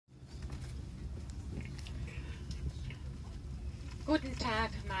Guten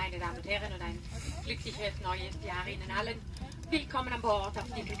Tag, meine Damen und Herren, und ein glückliches neues Jahr Ihnen allen. Willkommen an Bord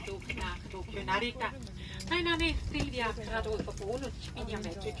auf diesem Flug nach Tokio Narita. Mein Name ist Silvia Gradol-Verbon und ich bin Ihr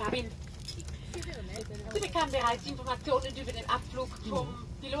Magic Cabin. Sie bekamen bereits Informationen über den Abflug vom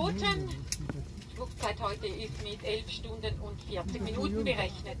Piloten. Die Flugzeit heute ist mit 11 Stunden und 40 Minuten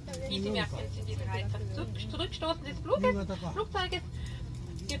berechnet. Wie Sie merken, sind Sie bereits am Zurückstoßen des Flugzeuges.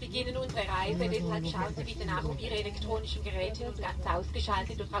 Wir beginnen unsere Reise, deshalb schauen Sie bitte nach, ob Ihre elektronischen Geräte nun ganz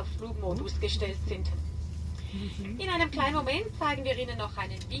ausgeschaltet und auf Flugmodus gestellt sind. In einem kleinen Moment zeigen wir Ihnen noch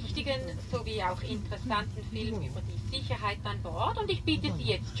einen wichtigen sowie auch interessanten Film über die Sicherheit an Bord und ich bitte Sie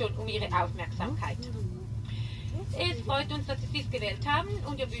jetzt schon um Ihre Aufmerksamkeit. Es freut uns, dass Sie dies gewählt haben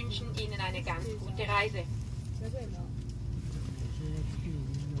und wir wünschen Ihnen eine ganz gute Reise.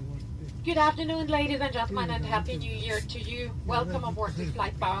 Good afternoon, ladies and gentlemen, and Happy New Year to you. Welcome aboard this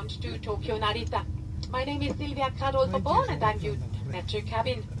flight bound to Tokyo Narita. My name is Silvia Gradol-Verbon and I'm your Metro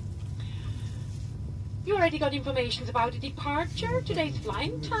cabin. You already got information about the departure. Today's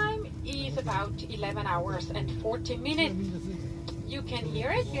flying time is about 11 hours and 40 minutes. You can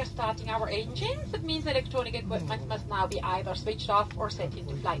hear it. We are starting our engines. That means electronic equipment must now be either switched off or set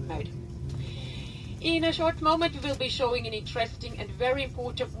into flight mode. In a short moment, we will be showing an interesting and very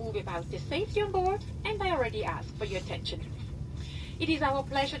important movie about the safety on board, and I already asked for your attention. It is our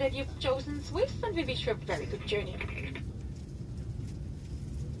pleasure that you've chosen Swiss, and we wish you a very good journey.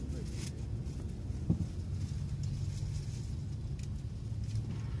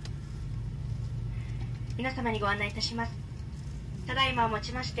 皆様にご案内いたします。ただいまをも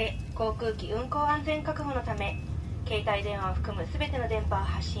ちまして、航空機運航安全確保のため、携帯電話を含むすべての電波を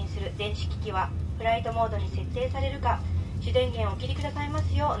発信する電子機器はフライトモードに設定されるか、主電源をお切りくださいま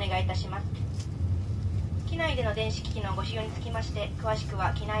すようお願いいたします。機内での電子機器のご使用につきまして、詳しく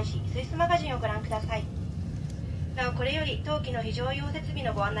は機内紙スイスマガジンをご覧ください。なおこれより当機の非常用設備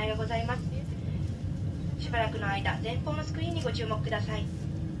のご案内がございます。しばらくの間、前方のスクリーンにご注目ください。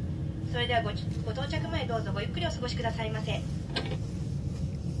それではご到着までどうぞごゆっくりお過ごしくださいませ。